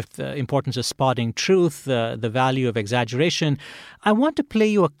the idea of the importance of spotting truth, the value of exaggeration. I want to play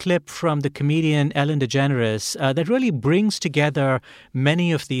you a clip from the comedian Ellen DeGeneres that really brings together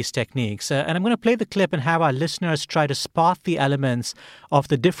many of these techniques. And I'm going to play the clip and have our listeners try to spot the elements of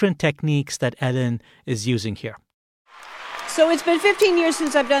the different techniques that Ellen is using here. So it's been 15 years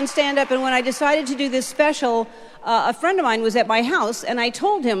since I've done stand-up, and when I decided to do this special, a friend of mine was at my house, and I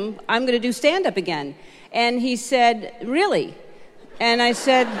told him, I'm going to do stand-up again. And he said, really? And I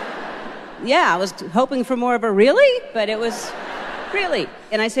said, yeah, I was hoping for more of a really, but it was really.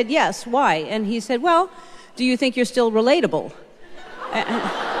 And I said, yes, why? And he said, well, do you think you're still relatable?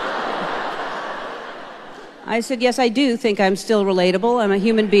 I said, yes, I do think I'm still relatable. I'm a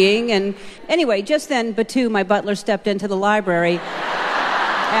human being. And anyway, just then, Batu, my butler, stepped into the library.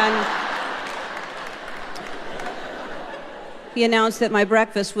 And he announced that my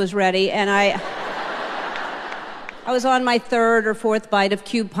breakfast was ready. And I was on my third or fourth bite of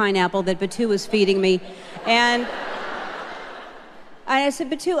cube pineapple that Batu was feeding me. And I said,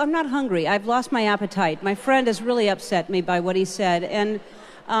 Batu, I'm not hungry. I've lost my appetite. My friend has really upset me by what he said. And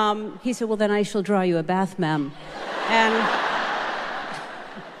he said, well, then I shall draw you a bath, ma'am. And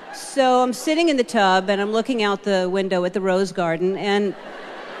so I'm sitting in the tub, and I'm looking out the window at the rose garden. And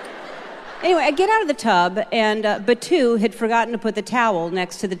anyway, I get out of the tub, and Batu had forgotten to put the towel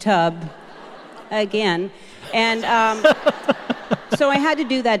next to the tub again. And so I had to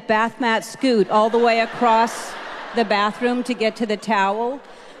do that bath mat scoot all the way across the bathroom to get to the towel.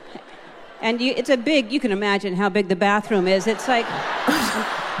 And it's a big, you can imagine how big the bathroom is. It's like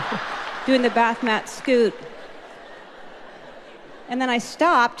doing the bath mat scoot. And then I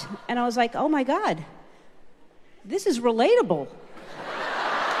stopped, and I was like, oh my God, this is relatable.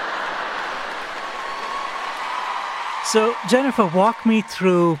 So, Jennifer, walk me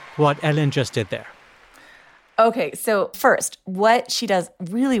through what Ellen just did there. Okay, so first, what she does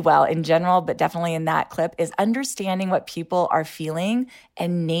really well in general, but definitely in that clip, is understanding what people are feeling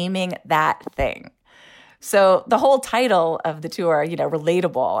and naming that thing. So the whole title of the tour,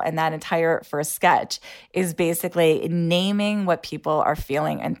 Relatable, and that entire first sketch is basically naming what people are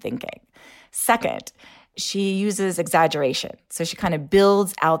feeling and thinking. Second, she uses exaggeration. So she kind of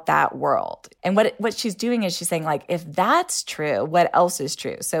builds out that world. And what she's doing is she's saying, like, if that's true, what else is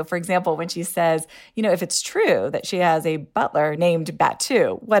true? So, for example, when she says, if it's true that she has a butler named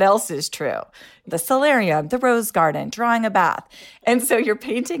Batu, what else is true? The solarium, the rose garden, drawing a bath. And so you're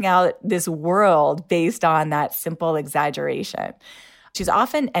painting out this world based on that simple exaggeration. She's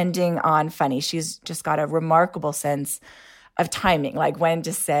often ending on funny. She's just got a remarkable sense of timing, like when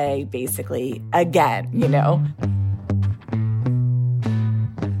to say basically again,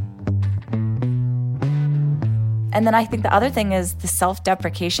 And then I think the other thing is the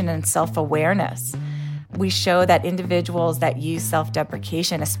self-deprecation and self-awareness. We show that individuals that use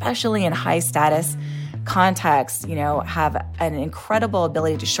self-deprecation, especially in high-status contexts, have an incredible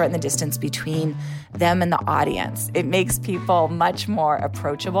ability to shorten the distance between them and the audience. It makes people much more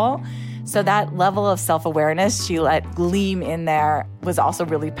approachable. So that level of self-awareness she let gleam in there was also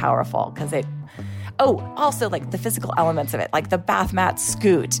really powerful because also like the physical elements of it, like the bath mat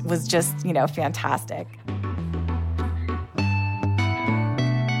scoot was just, fantastic.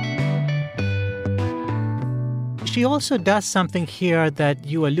 She also does something here that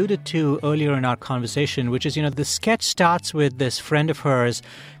you alluded to earlier in our conversation, which is, the sketch starts with this friend of hers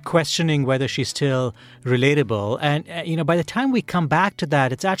questioning whether she's still relatable. And, by the time we come back to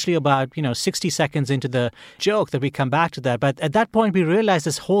that, it's actually about, 60 seconds into the joke that we come back to that. But at that point, we realize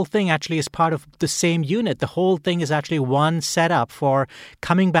this whole thing actually is part of the same unit. The whole thing is actually one setup for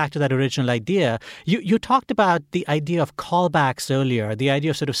coming back to that original idea. You talked about the idea of callbacks earlier, the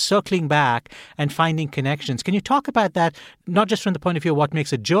idea of sort of circling back and finding connections. Can you talk about that, not just from the point of view of what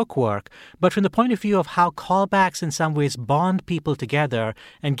makes a joke work, but from the point of view of how callbacks in some ways bond people together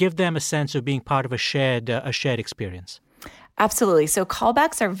and give them a sense of being part of a shared experience? Absolutely. So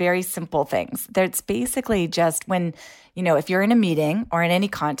callbacks are very simple things. It's basically just when, if you're in a meeting or in any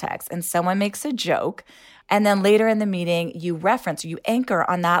context and someone makes a joke, and then later in the meeting you reference, you anchor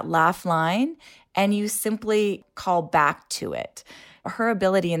on that laugh line, and you simply call back to it. Her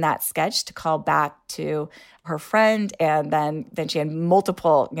ability in that sketch to call back to her friend, and then she had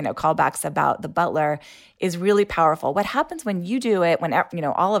multiple, callbacks about the butler, is really powerful. What happens when you do it, when,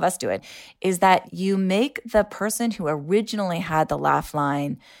 all of us do it, is that you make the person who originally had the laugh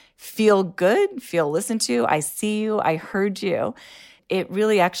line feel good, feel listened to. I see you, I heard you. It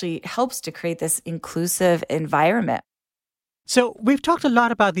really actually helps to create this inclusive environment. So we've talked a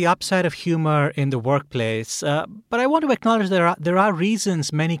lot about the upside of humor in the workplace, but I want to acknowledge there are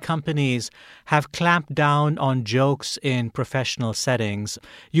reasons many companies have clamped down on jokes in professional settings.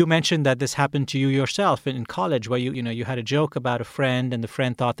 You mentioned that this happened to you yourself in college, where you had a joke about a friend and the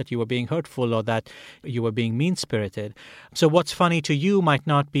friend thought that you were being hurtful or that you were being mean-spirited. So what's funny to you might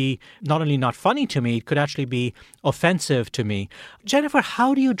not be not only not funny to me, it could actually be offensive to me. Jennifer,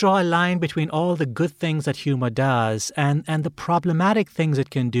 how do you draw a line between all the good things that humor does and the problematic things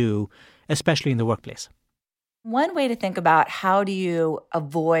it can do, especially in the workplace? One way to think about how do you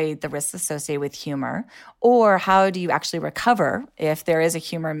avoid the risks associated with humor, or how do you actually recover if there is a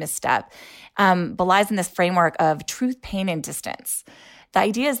humor misstep, belies in this framework of truth, pain, and distance. The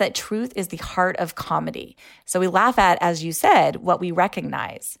idea is that truth is the heart of comedy. So we laugh at, as you said, what we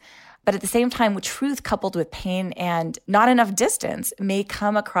recognize. But at the same time, truth coupled with pain and not enough distance may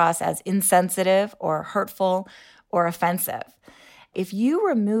come across as insensitive or hurtful or offensive. If you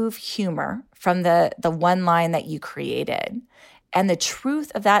remove humor from the one line that you created and the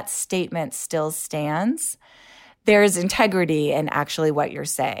truth of that statement still stands, there's integrity in actually what you're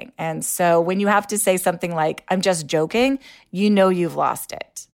saying. And so when you have to say something like, I'm just joking, you know you've lost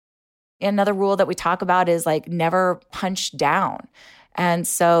it. Another rule that we talk about is never punch down. And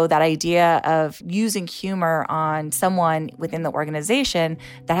so that idea of using humor on someone within the organization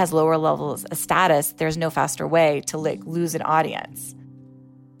that has lower levels of status, there's no faster way to lose an audience.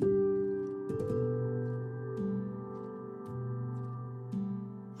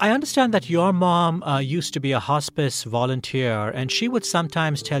 I understand that your mom used to be a hospice volunteer, and she would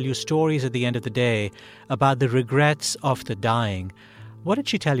sometimes tell you stories at the end of the day about the regrets of the dying. What did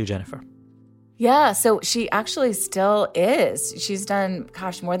she tell you, Jennifer? Yeah, so she actually still is. She's done,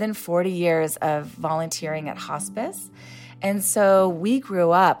 more than 40 years of volunteering at hospice. And so we grew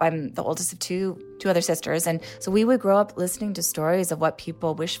up, I'm the oldest of two other sisters, and so we would grow up listening to stories of what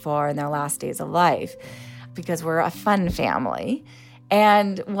people wish for in their last days of life because we're a fun family.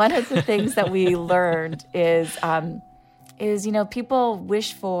 And one of the things that we learned is people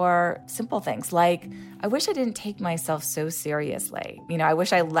wish for simple things like, I wish I didn't take myself so seriously. I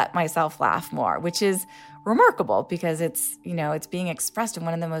wish I let myself laugh more, which is remarkable because it's being expressed in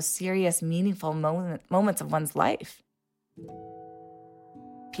one of the most serious, meaningful moments of one's life.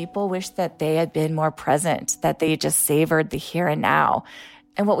 People wish that they had been more present, that they just savored the here and now.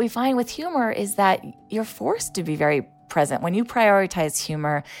 And what we find with humor is that you're forced to be very present. When you prioritize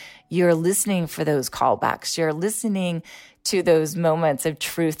humor, you're listening for those callbacks. You're listening to those moments of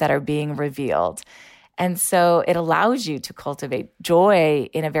truth that are being revealed. And so it allows you to cultivate joy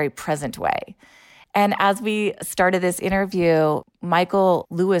in a very present way. And as we started this interview, Michael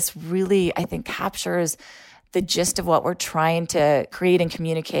Lewis really, I think, captures the gist of what we're trying to create and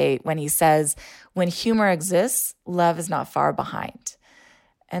communicate when he says, when humor exists, love is not far behind.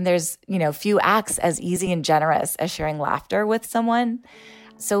 And there's, few acts as easy and generous as sharing laughter with someone.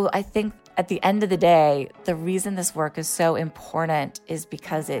 So I think at the end of the day, the reason this work is so important is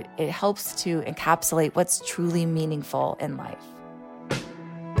because it helps to encapsulate what's truly meaningful in life.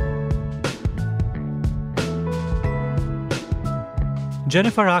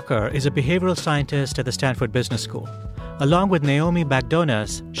 Jennifer Aaker is a behavioral scientist at the Stanford Business School. Along with Naomi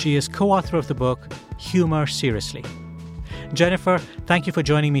Bagdonas, she is co-author of the book Humor Seriously. Jennifer, thank you for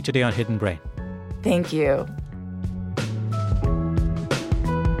joining me today on Hidden Brain. Thank you.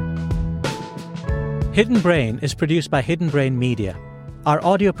 Hidden Brain is produced by Hidden Brain Media. Our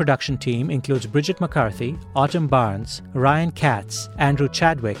audio production team includes Bridget McCarthy, Autumn Barnes, Ryan Katz, Andrew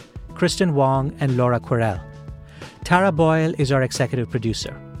Chadwick, Kristen Wong, and Laura Quirrell. Tara Boyle is our executive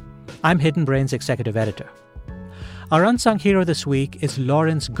producer. I'm Hidden Brain's executive editor. Our unsung hero this week is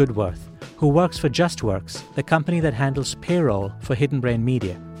Lawrence Goodworth, who works for JustWorks, the company that handles payroll for Hidden Brain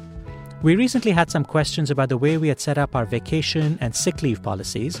Media. We recently had some questions about the way we had set up our vacation and sick leave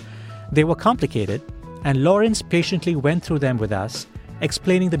policies. They were complicated, and Lawrence patiently went through them with us,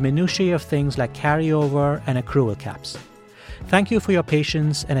 explaining the minutiae of things like carryover and accrual caps. Thank you for your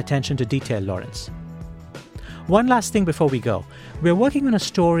patience and attention to detail, Lawrence. One last thing before we go. We're working on a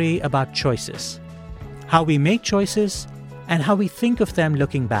story about choices, how we make choices, and how we think of them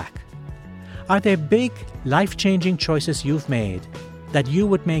looking back. Are there big, life-changing choices you've made that you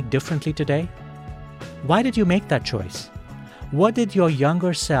would make differently today? Why did you make that choice? What did your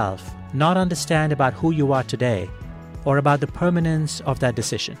younger self not understand about who you are today or about the permanence of that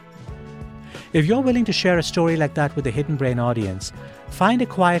decision? If you're willing to share a story like that with the Hidden Brain audience, find a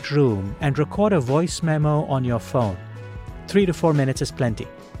quiet room and record a voice memo on your phone. 3 to 4 minutes is plenty.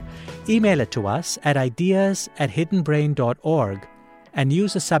 Email it to us at ideas@hiddenbrain.org and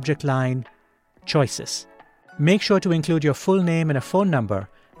use the subject line, Choices. Make sure to include your full name and a phone number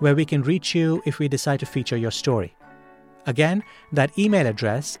where we can reach you if we decide to feature your story. Again, that email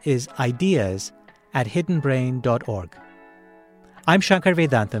address is ideas@hiddenbrain.org. I'm Shankar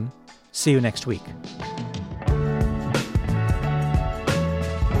Vedantam. See you next week.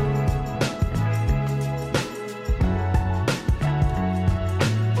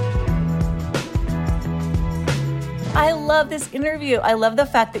 I love this interview. I love the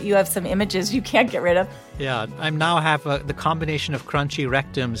fact that you have some images you can't get rid of. Yeah, I now have the combination of crunchy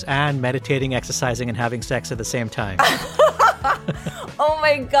rectums and meditating, exercising, and having sex at the same time. Oh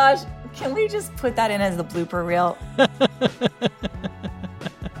my gosh. Can we just put that in as the blooper reel?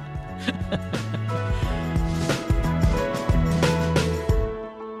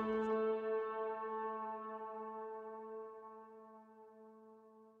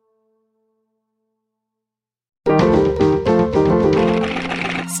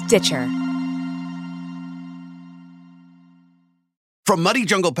 Stitcher. From muddy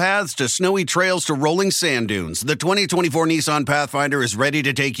jungle paths to snowy trails to rolling sand dunes, the 2024 Nissan Pathfinder is ready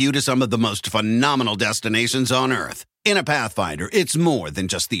to take you to some of the most phenomenal destinations on Earth. In a Pathfinder, it's more than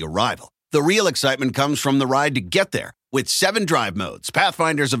just the arrival. The real excitement comes from the ride to get there. With 7 drive modes,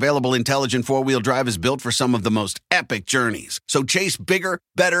 Pathfinder's available intelligent 4-wheel drive is built for some of the most epic journeys. So chase bigger,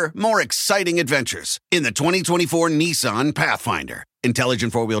 better, more exciting adventures in the 2024 Nissan Pathfinder.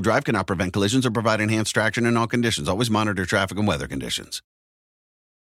 Intelligent 4-wheel drive cannot prevent collisions or provide enhanced traction in all conditions. Always monitor traffic and weather conditions.